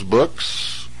read those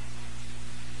books.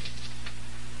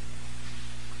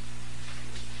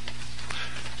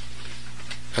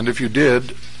 And if you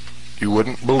did, you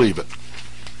wouldn't believe it.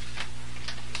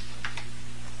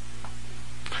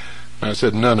 And I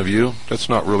said none of you. That's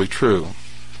not really true.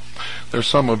 There's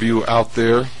some of you out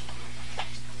there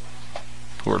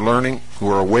who are learning, who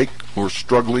are awake, who are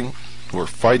struggling, who are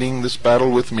fighting this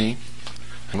battle with me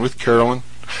and with Carolyn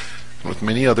and with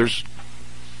many others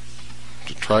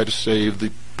to try to save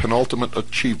the penultimate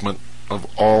achievement of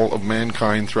all of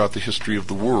mankind throughout the history of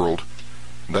the world.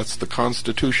 And that's the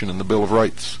Constitution and the Bill of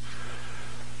Rights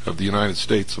of the United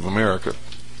States of America.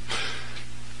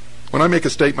 When I make a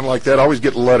statement like that, I always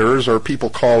get letters or people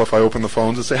call if I open the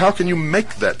phones and say, how can you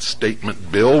make that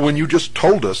statement, Bill, when you just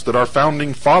told us that our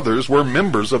founding fathers were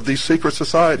members of these secret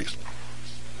societies?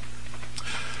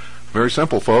 Very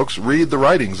simple, folks. Read the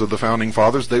writings of the founding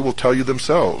fathers. They will tell you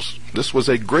themselves. This was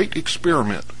a great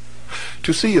experiment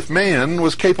to see if man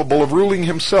was capable of ruling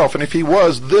himself, and if he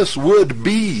was, this would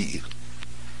be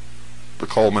the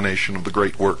culmination of the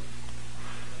great work.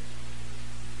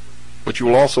 But you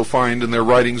will also find in their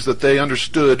writings that they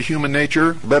understood human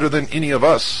nature better than any of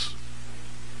us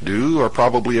do or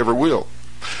probably ever will.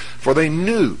 For they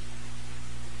knew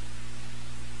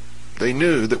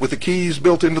that with the keys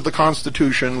built into the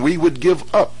Constitution, we would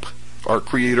give up our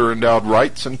Creator-endowed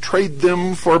rights and trade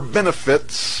them for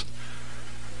benefits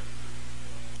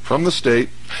from the state,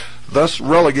 thus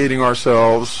relegating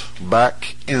ourselves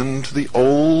back into the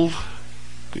old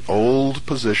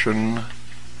position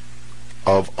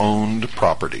of owned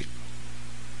property.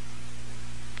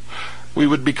 We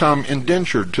would become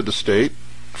indentured to the state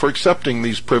for accepting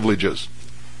these privileges.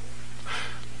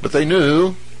 But they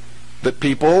knew that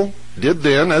people did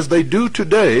then, as they do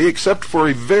today, except for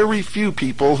a very few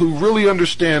people who really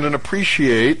understand and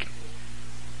appreciate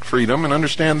freedom and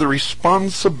understand the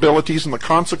responsibilities and the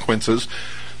consequences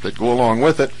that go along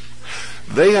with it,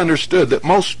 They understood that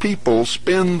most people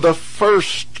spend the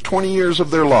first 20 years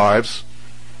of their lives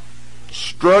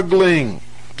struggling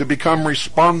to become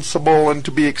responsible and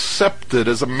to be accepted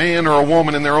as a man or a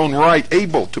woman in their own right,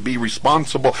 able to be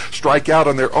responsible, strike out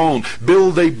on their own,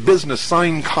 build a business,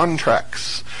 sign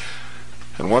contracts.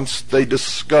 And once they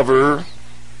discover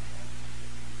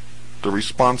the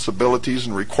responsibilities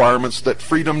and requirements that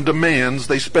freedom demands,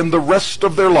 they spend the rest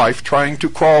of their life trying to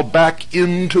crawl back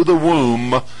into the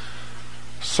womb,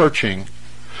 searching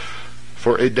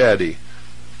for a daddy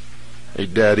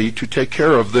to take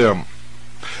care of them.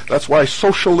 That's why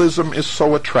socialism is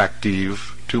so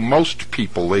attractive to most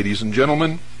people, ladies and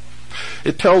gentlemen.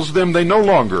 It tells them they no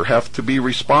longer have to be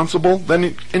responsible.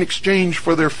 Then in exchange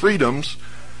for their freedoms,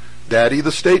 Daddy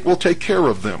the state will take care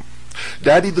of them.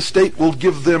 Daddy the state will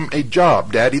give them a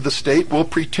job. Daddy the state will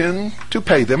pretend to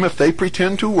pay them if they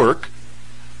pretend to work.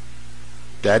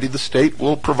 Daddy the state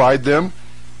will provide them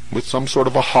with some sort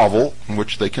of a hovel in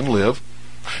which they can live,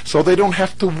 so they don't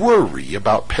have to worry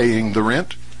about paying the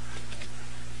rent.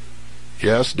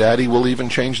 Yes, Daddy will even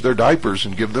change their diapers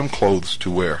and give them clothes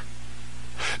to wear.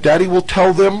 Daddy will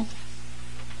tell them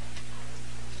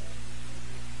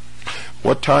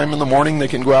what time in the morning they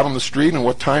can go out on the street and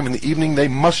what time in the evening they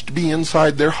must be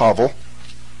inside their hovel.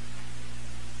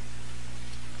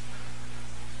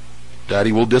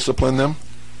 Daddy will discipline them.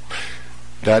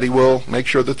 Daddy will make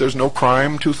sure that there's no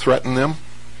crime to threaten them.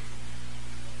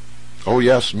 Oh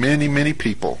yes, many, many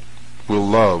people will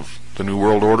love the New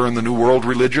World Order and the New World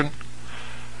Religion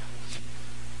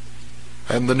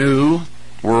and the new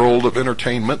world of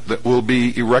entertainment that will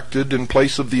be erected in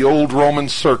place of the old Roman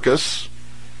circus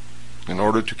in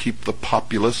order to keep the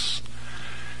populace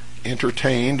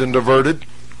entertained and diverted.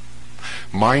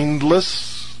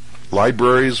 Mindless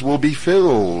libraries will be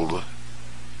filled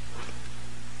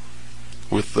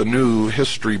with the new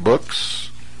history books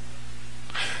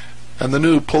and the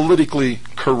new politically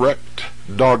correct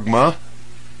dogma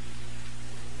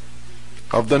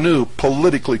of the new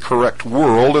politically correct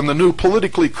world and the new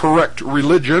politically correct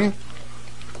religion.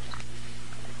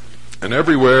 And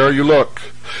everywhere you look,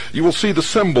 you will see the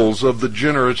symbols of the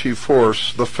generative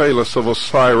force, the phallus of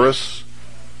Osiris,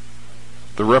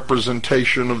 the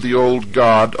representation of the old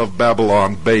god of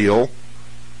Babylon, Baal,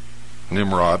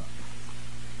 Nimrod.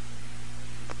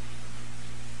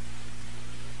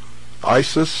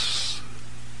 Isis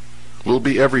will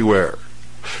be everywhere.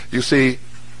 You see,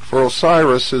 for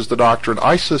Osiris is the doctrine,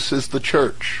 Isis is the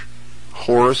church,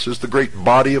 Horus is the great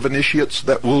body of initiates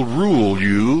that will rule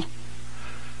you.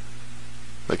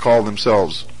 They call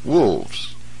themselves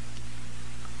wolves.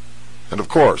 And of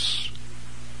course,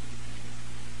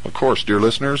 dear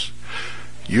listeners,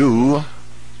 you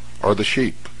are the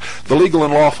sheep, the legal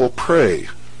and lawful prey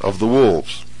of the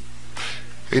wolves.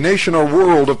 A nation or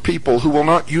world of people who will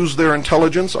not use their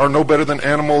intelligence are no better than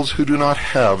animals who do not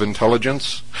have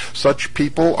intelligence. Such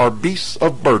people are beasts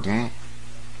of burden,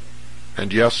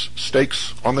 and yes,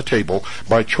 stakes on the table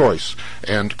by choice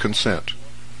and consent.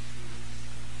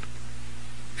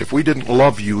 If we didn't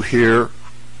love you here,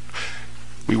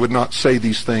 we would not say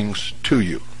these things to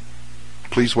you.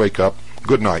 Please wake up.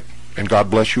 Good night, and God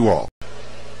bless you all.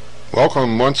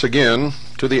 Welcome once again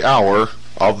to the hour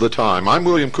of the time. I'm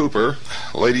William Cooper.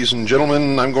 Ladies and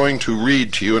gentlemen, I'm going to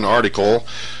read to you an article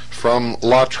from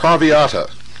La Traviata,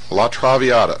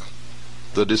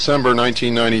 the December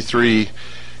 1993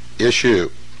 issue.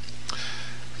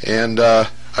 And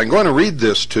I'm going to read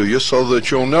this to you so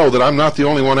that you'll know that I'm not the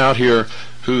only one out here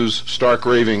who's stark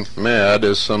raving mad,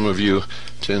 as some of you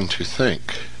tend to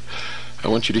think. I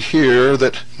want you to hear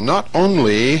that not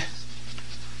only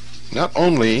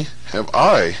have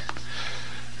I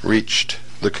reached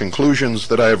the conclusions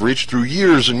that I have reached through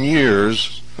years and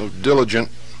years of diligent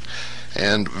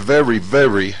and very,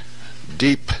 very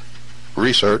deep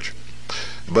research,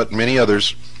 but many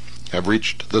others have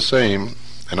reached the same,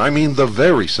 and I mean the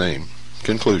very same,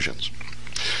 conclusions.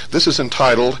 This is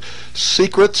entitled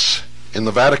Secrets in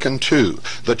the Vatican II,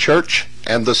 the Church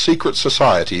and the Secret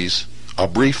Societies, A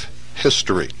Brief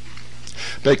History.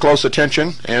 Pay close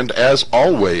attention, and as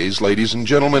always, ladies and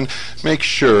gentlemen, make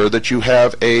sure that you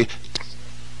have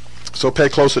So pay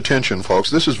close attention, folks.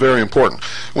 This is very important.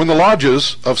 When the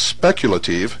lodges of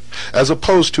speculative, as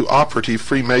opposed to operative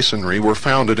Freemasonry, were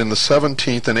founded in the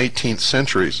 17th and 18th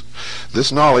centuries,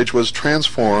 this knowledge was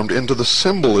transformed into the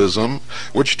symbolism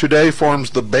which today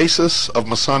forms the basis of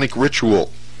Masonic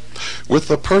ritual. With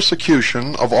the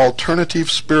persecution of alternative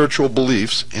spiritual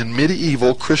beliefs in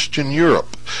medieval Christian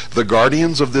Europe, the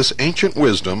guardians of this ancient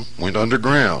wisdom went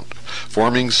underground,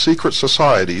 forming secret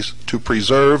societies to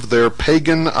preserve their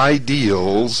pagan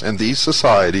ideals, and these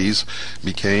societies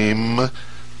became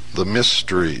the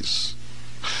mysteries.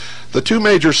 The two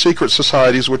major secret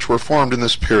societies which were formed in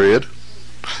this period,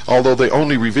 although they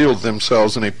only revealed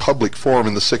themselves in a public form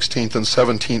in the 16th and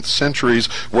 17th centuries,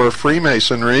 were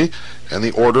Freemasonry and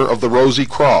the Order of the Rosy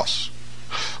Cross.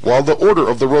 While the Order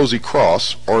of the Rosy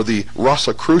Cross, or the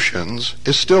Rosicrucians,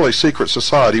 is still a secret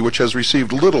society which has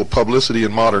received little publicity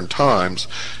in modern times,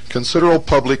 considerable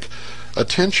public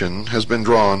attention has been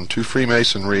drawn to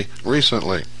Freemasonry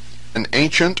recently. An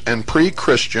ancient and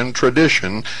pre-Christian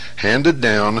tradition handed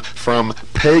down from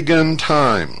pagan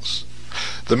times.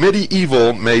 The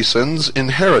medieval Masons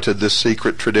inherited this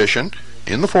secret tradition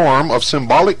in the form of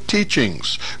symbolic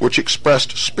teachings which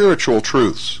expressed spiritual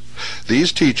truths.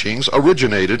 These teachings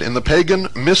originated in the pagan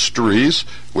mysteries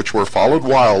which were followed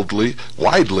widely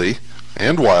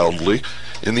in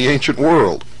the ancient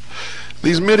world.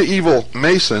 These medieval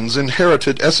Masons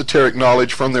inherited esoteric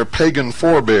knowledge from their pagan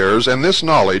forebears, and this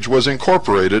knowledge was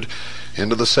incorporated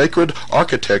into the sacred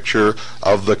architecture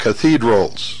of the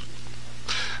cathedrals.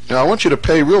 Now I want you to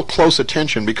pay real close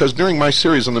attention, because during my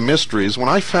series on the mysteries, when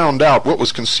I found out what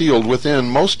was concealed within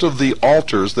most of the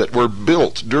altars that were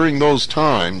built during those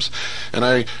times, and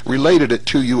I related it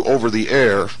to you over the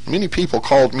air, many people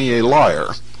called me a liar.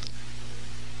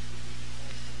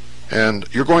 And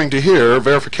you're going to hear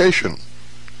verification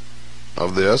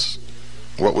of this,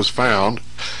 what was found,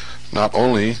 not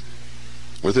only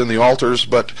within the altars,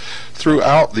 but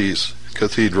throughout these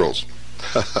cathedrals.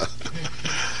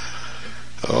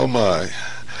 Oh my.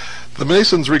 The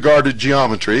Masons regarded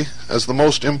geometry as the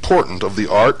most important of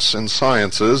the arts and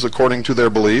sciences according to their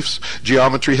beliefs.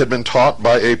 Geometry had been taught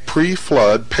by a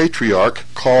pre-flood patriarch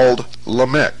called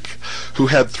Lamech, who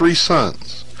had 3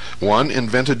 sons. One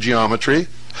invented geometry,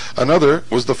 another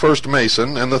was the first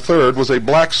Mason, and the third was a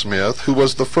blacksmith who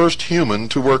was the first human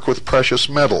to work with precious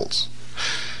metals.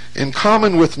 In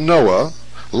common with Noah,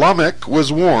 Lamech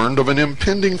was warned of an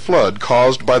impending flood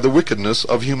caused by the wickedness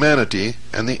of humanity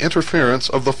and the interference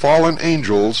of the fallen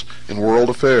angels in world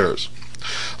affairs.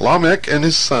 Lamech and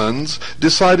his sons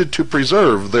decided to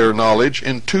preserve their knowledge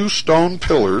in 2 stone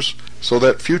pillars so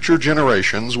that future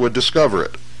generations would discover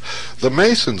it. The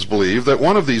Masons believe that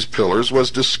one of these pillars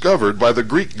was discovered by the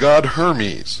Greek god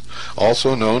Hermes,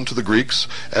 also known to the Greeks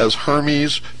as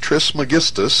Hermes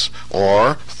Trismegistus,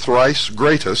 or thrice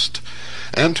greatest,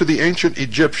 and to the ancient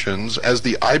Egyptians as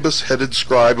the ibis-headed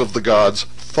scribe of the gods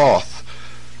Thoth,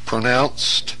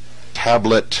 pronounced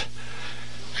tablet,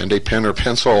 and a pen or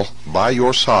pencil by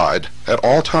your side at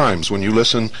all times when you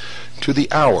listen to the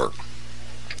hour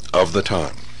of the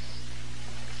time.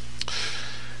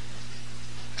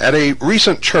 At a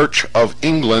recent Church of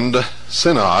England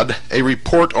synod, a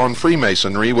report on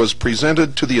Freemasonry was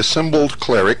presented to the assembled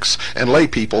clerics and lay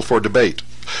people for debate.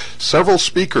 Several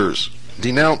speakers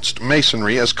denounced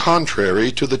Masonry as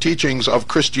contrary to the teachings of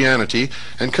Christianity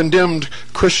and condemned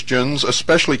Christians,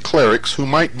 especially clerics, who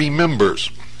might be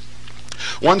members.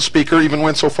 One speaker even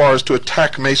went so far as to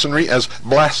attack Masonry as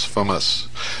blasphemous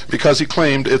because he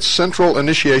claimed its central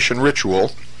initiation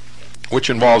ritual, which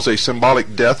involves a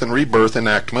symbolic death and rebirth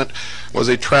enactment, was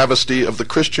a travesty of the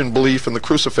Christian belief in the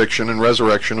crucifixion and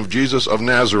resurrection of Jesus of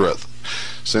Nazareth.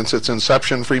 Since its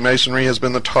inception, Freemasonry has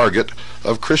been the target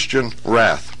of Christian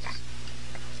wrath.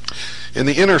 In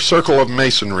the inner circle of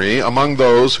Masonry, among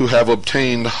those who have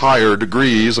obtained higher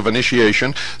degrees of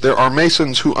initiation, there are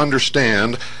Masons who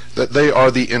understand that they are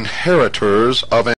the inheritors of